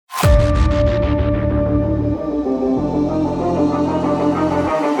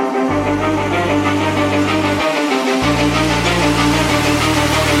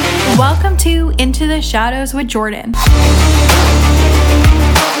to Into the Shadows with Jordan.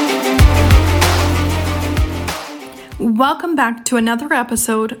 Welcome back to another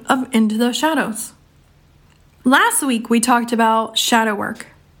episode of Into the Shadows. Last week we talked about shadow work,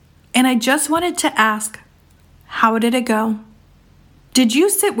 and I just wanted to ask, how did it go? Did you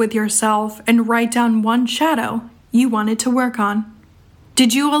sit with yourself and write down one shadow you wanted to work on?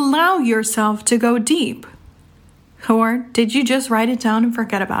 Did you allow yourself to go deep? Or did you just write it down and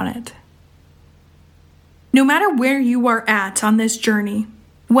forget about it? No matter where you are at on this journey,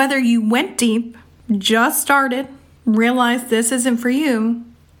 whether you went deep, just started, realized this isn't for you,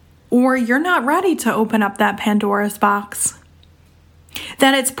 or you're not ready to open up that Pandora's box,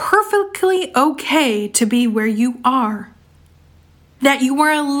 that it's perfectly okay to be where you are, that you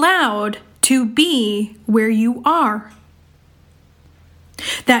are allowed to be where you are,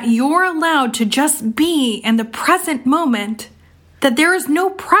 that you're allowed to just be in the present moment, that there is no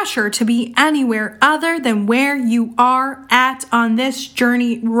pressure to be anywhere other than where you are at on this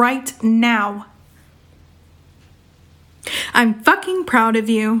journey right now. I'm fucking proud of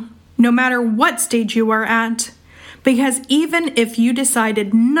you, no matter what stage you are at, because even if you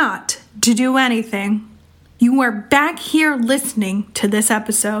decided not to do anything, you are back here listening to this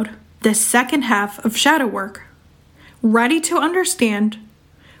episode, the second half of shadow work, ready to understand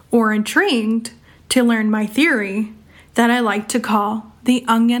or intrigued to learn my theory that I like to call the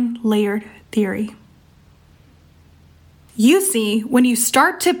onion layered theory. You see, when you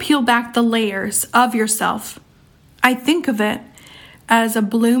start to peel back the layers of yourself, I think of it as a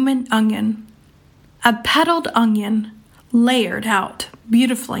blooming onion, a petaled onion layered out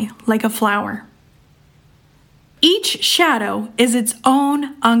beautifully like a flower. Each shadow is its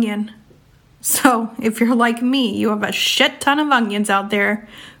own onion. So if you're like me, you have a shit ton of onions out there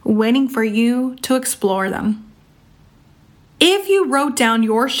waiting for you to explore them. If you wrote down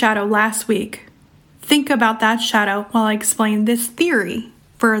your shadow last week, think about that shadow while I explain this theory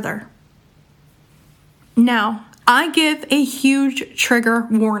further. Now, I give a huge trigger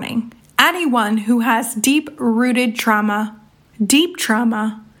warning. Anyone who has deep-rooted trauma, deep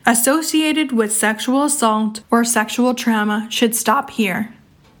trauma, associated with sexual assault or sexual trauma should stop here.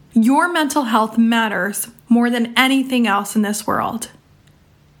 Your mental health matters more than anything else in this world.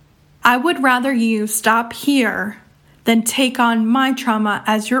 I would rather you stop here than take on my trauma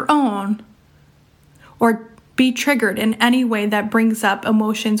as your own or be triggered in any way that brings up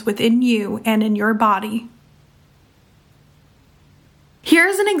emotions within you and in your body.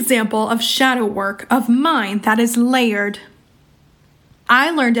 Here's an example of shadow work of mine that is layered.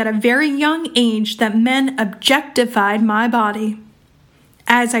 I learned at a very young age that men objectified my body.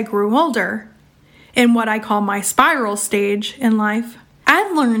 As I grew older, in what I call my spiral stage in life, I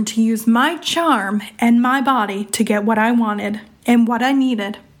learned to use my charm and my body to get what I wanted and what I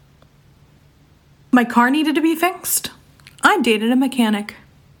needed. My car needed to be fixed. I dated a mechanic.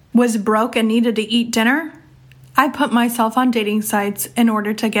 Was broke and needed to eat dinner? I put myself on dating sites in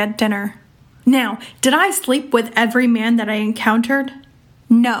order to get dinner. Now, did I sleep with every man that I encountered?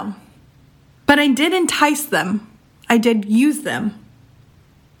 No. But I did entice them. I did use them.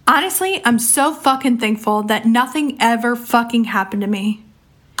 Honestly, I'm so fucking thankful that nothing ever fucking happened to me.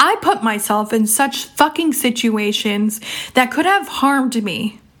 I put myself in such fucking situations that could have harmed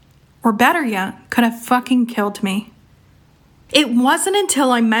me, or better yet, could have fucking killed me. It wasn't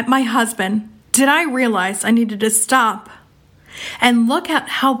until I met my husband did I realize I needed to stop and look at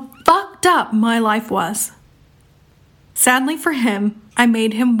how fucked up my life was. Sadly for him, I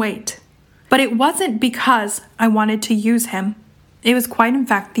made him wait, but it wasn't because I wanted to use him. It was quite in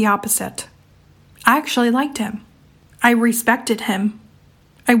fact the opposite. I actually liked him. I respected him.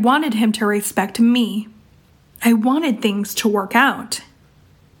 I wanted him to respect me. I wanted things to work out.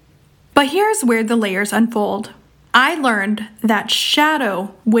 But here's where the layers unfold. I learned that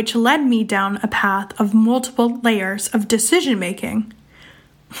shadow, which led me down a path of multiple layers of decision making,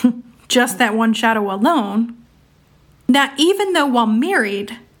 just that one shadow alone, that even though while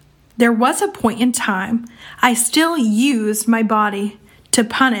married, there was a point in time I still used my body to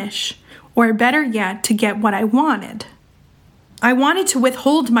punish, or better yet, to get what I wanted. I wanted to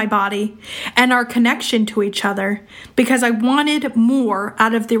withhold my body and our connection to each other because I wanted more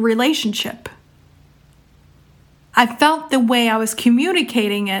out of the relationship. I felt the way I was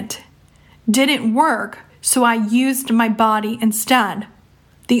communicating it didn't work, so I used my body instead.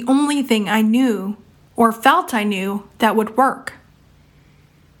 The only thing I knew, or felt I knew, that would work.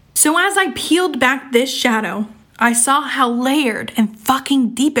 So as I peeled back this shadow, I saw how layered and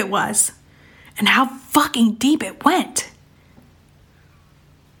fucking deep it was, and how fucking deep it went.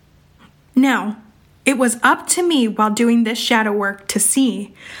 Now, It was up to me while doing this shadow work to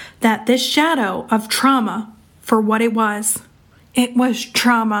see that this shadow of trauma for what it was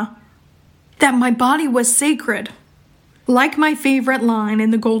trauma. That my body was sacred. Like my favorite line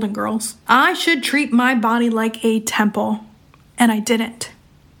in The Golden Girls, I should treat my body like a temple, and I didn't.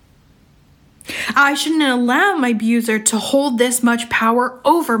 I shouldn't allow my abuser to hold this much power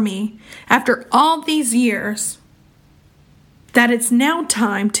over me after all these years. That it's now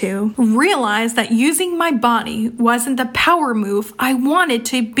time to realize that using my body wasn't the power move I wanted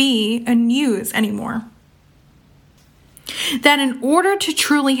to be and use anymore. That in order to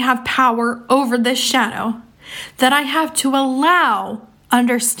truly have power over this shadow, that I have to allow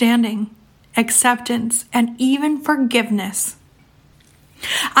understanding, acceptance, and even forgiveness.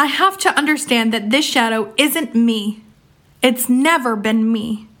 I have to understand that this shadow isn't me. It's never been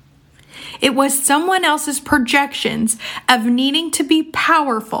me. It was someone else's projections of needing to be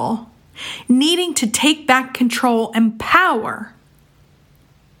powerful, needing to take back control and power.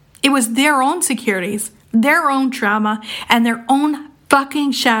 It was their own insecurities, their own trauma, and their own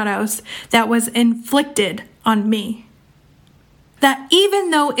fucking shadows that was inflicted on me. That even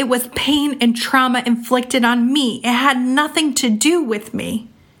though it was pain and trauma inflicted on me, it had nothing to do with me.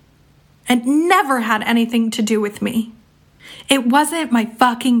 It never had anything to do with me. It wasn't my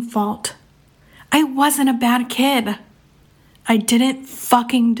fucking fault. I wasn't a bad kid. I didn't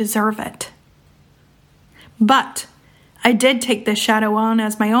fucking deserve it. But I did take this shadow on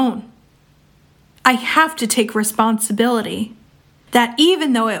as my own. I have to take responsibility that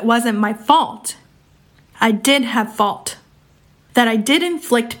even though it wasn't my fault, I did have fault. That I did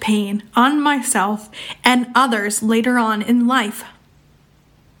inflict pain on myself and others later on in life.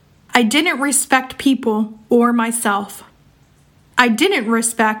 I didn't respect people or myself. I didn't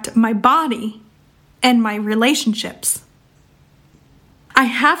respect my body and my relationships. I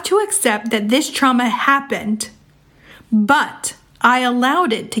have to accept that this trauma happened, but I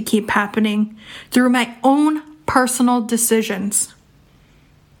allowed it to keep happening through my own personal decisions.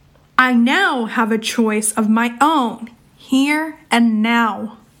 I now have a choice of my own, here and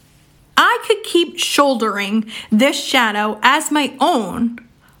now. I could keep shouldering this shadow as my own,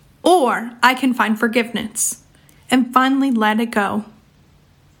 or I can find forgiveness and finally let it go.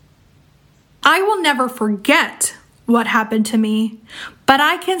 I will never forget what happened to me, but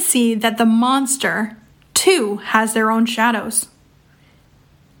I can see that the monster, too, has their own shadows.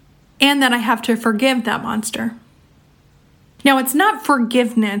 And that I have to forgive that monster. Now, it's not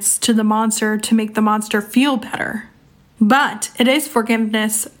forgiveness to the monster to make the monster feel better, but it is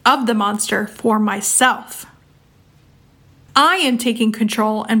forgiveness of the monster for myself. I am taking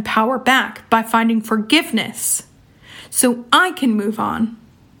control and power back by finding forgiveness so I can move on.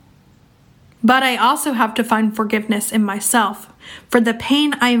 But I also have to find forgiveness in myself for the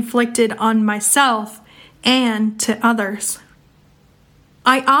pain I inflicted on myself and to others.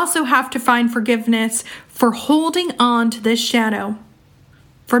 I also have to find forgiveness for holding on to this shadow,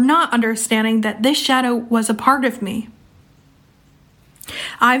 for not understanding that this shadow was a part of me.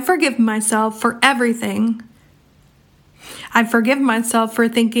 I forgive myself for everything. I forgive myself for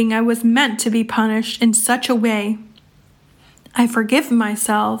thinking I was meant to be punished in such a way. I forgive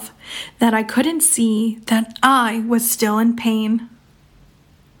myself that I couldn't see that I was still in pain.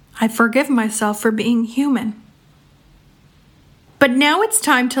 I forgive myself for being human. But now it's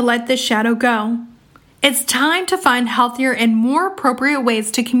time to let this shadow go. It's time to find healthier and more appropriate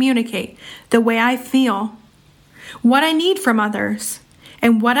ways to communicate the way I feel, what I need from others,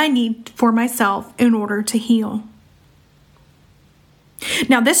 and what I need for myself in order to heal.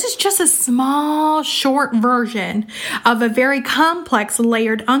 Now, this is just a small, short version of a very complex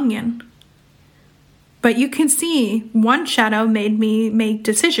layered onion. But you can see one shadow made me make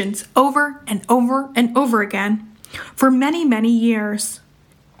decisions over and over and over again for many, many years.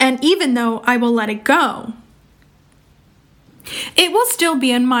 And even though I will let it go, it will still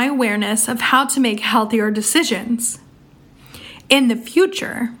be in my awareness of how to make healthier decisions in the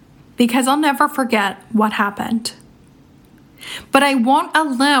future, because I'll never forget what happened. But I won't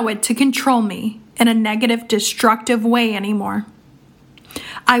allow it to control me in a negative, destructive way anymore.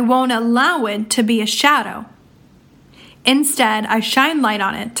 I won't allow it to be a shadow. Instead, I shine light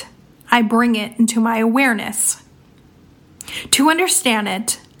on it. I bring it into my awareness to understand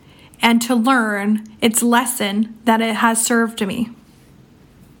it and to learn its lesson that it has served me.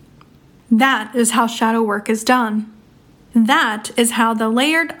 That is how shadow work is done. That is how the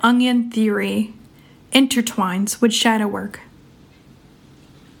layered onion theory intertwines with shadow work.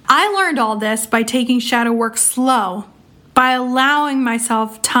 I learned all this by taking shadow work slow, by allowing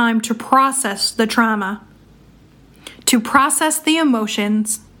myself time to process the trauma, to process the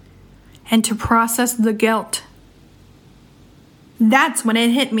emotions, and to process the guilt. That's when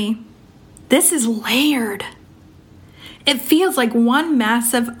it hit me. This is layered. It feels like one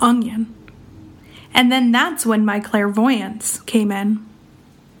massive onion. And then that's when my clairvoyance came in.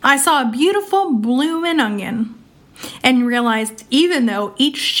 I saw a beautiful blooming onion and realized even though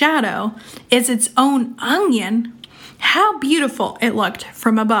each shadow is its own onion, how beautiful it looked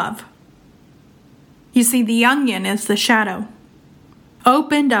from above. You see, the onion is the shadow,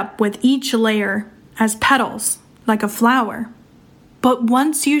 opened up with each layer as petals, like a flower. But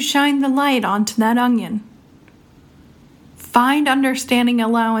once you shine the light onto that onion, find understanding,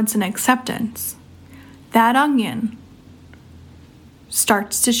 allowance, and acceptance, that onion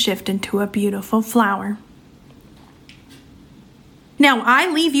starts to shift into a beautiful flower. Now, I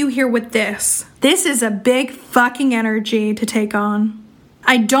leave you here with this. This is a big fucking energy to take on.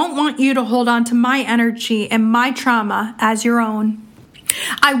 I don't want you to hold on to my energy and my trauma as your own.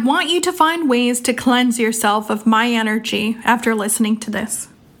 I want you to find ways to cleanse yourself of my energy after listening to this.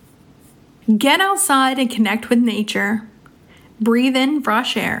 Get outside and connect with nature. Breathe in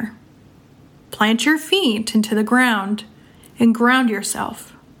fresh air. Plant your feet into the ground and ground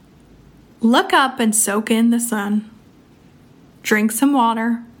yourself. Look up and soak in the sun. Drink some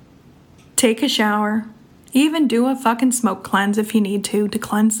water. Take a shower. Even do a fucking smoke cleanse if you need to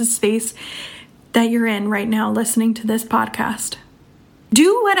cleanse the space that you're in right now listening to this podcast.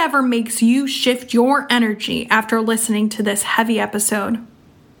 Do whatever makes you shift your energy after listening to this heavy episode.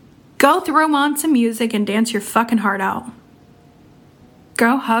 Go throw on some music and dance your fucking heart out.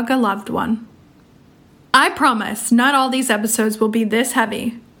 Go hug a loved one. I promise not all these episodes will be this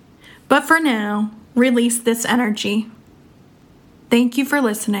heavy, but for now, release this energy. Thank you for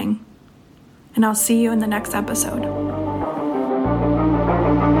listening, and I'll see you in the next episode.